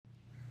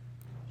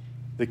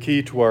The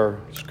key to our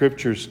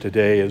scriptures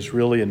today is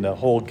really in the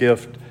whole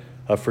gift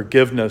of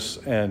forgiveness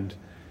and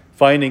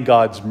finding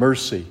God's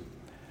mercy.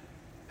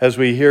 As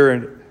we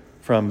hear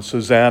from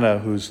Susanna,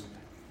 who's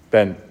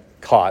been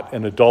caught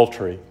in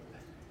adultery,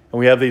 and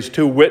we have these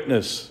two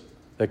witnesses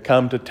that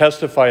come to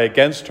testify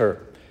against her,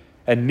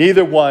 and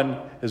neither one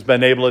has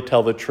been able to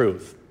tell the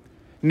truth.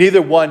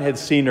 Neither one had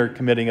seen her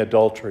committing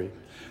adultery.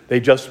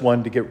 They just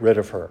wanted to get rid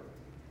of her.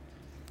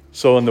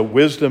 So in the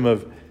wisdom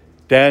of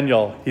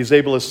Daniel, he's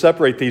able to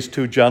separate these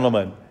two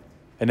gentlemen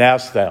and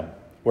ask them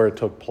where it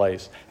took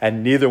place.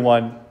 And neither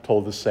one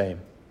told the same.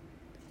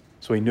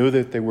 So he knew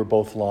that they were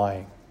both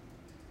lying.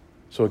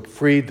 So it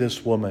freed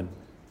this woman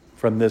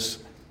from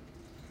this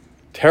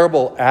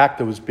terrible act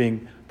that was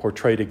being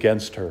portrayed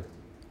against her.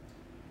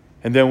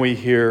 And then we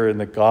hear in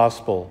the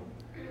gospel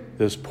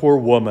this poor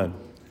woman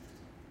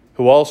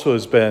who also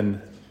has been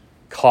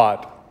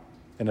caught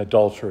in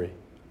adultery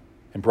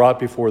and brought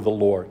before the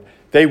Lord.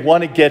 They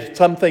want to get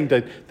something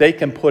that they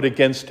can put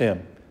against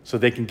him so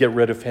they can get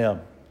rid of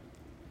him.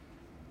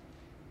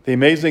 The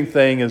amazing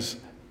thing is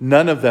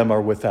none of them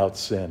are without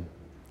sin,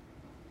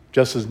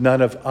 just as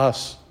none of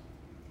us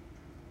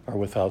are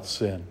without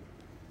sin.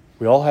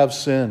 We all have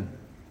sin,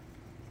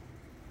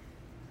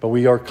 but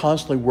we are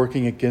constantly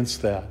working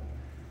against that.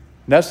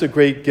 And that's the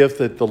great gift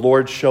that the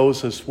Lord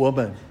shows this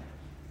woman.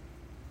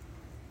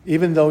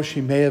 Even though she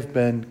may have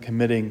been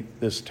committing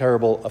this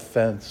terrible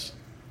offense,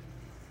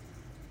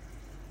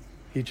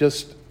 he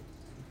just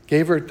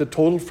gave her the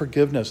total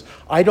forgiveness.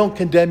 I don't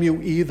condemn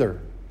you either.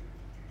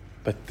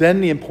 But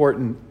then the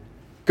important,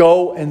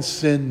 go and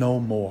sin no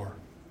more.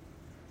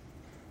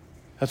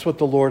 That's what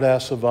the Lord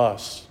asks of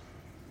us.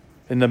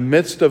 In the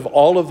midst of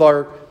all of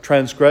our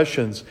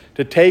transgressions,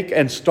 to take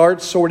and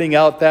start sorting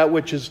out that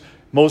which is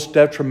most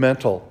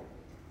detrimental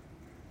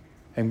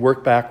and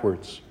work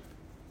backwards.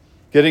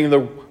 Getting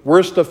the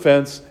worst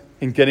offense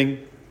and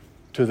getting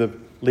to the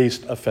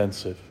least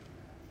offensive.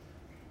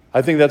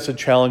 I think that's a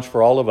challenge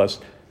for all of us.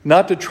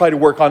 Not to try to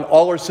work on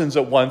all our sins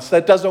at once.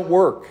 That doesn't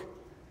work.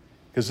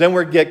 Because then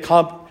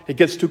it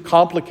gets too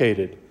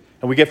complicated.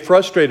 And we get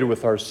frustrated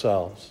with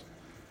ourselves.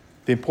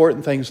 The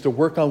important thing is to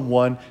work on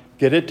one,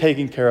 get it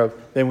taken care of,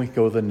 then we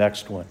go to the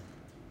next one.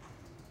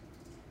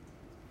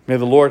 May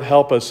the Lord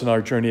help us in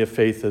our journey of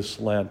faith this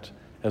Lent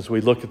as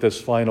we look at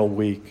this final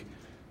week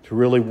to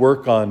really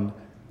work on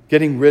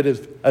getting rid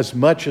of as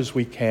much as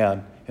we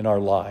can in our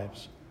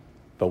lives,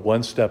 but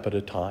one step at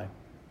a time.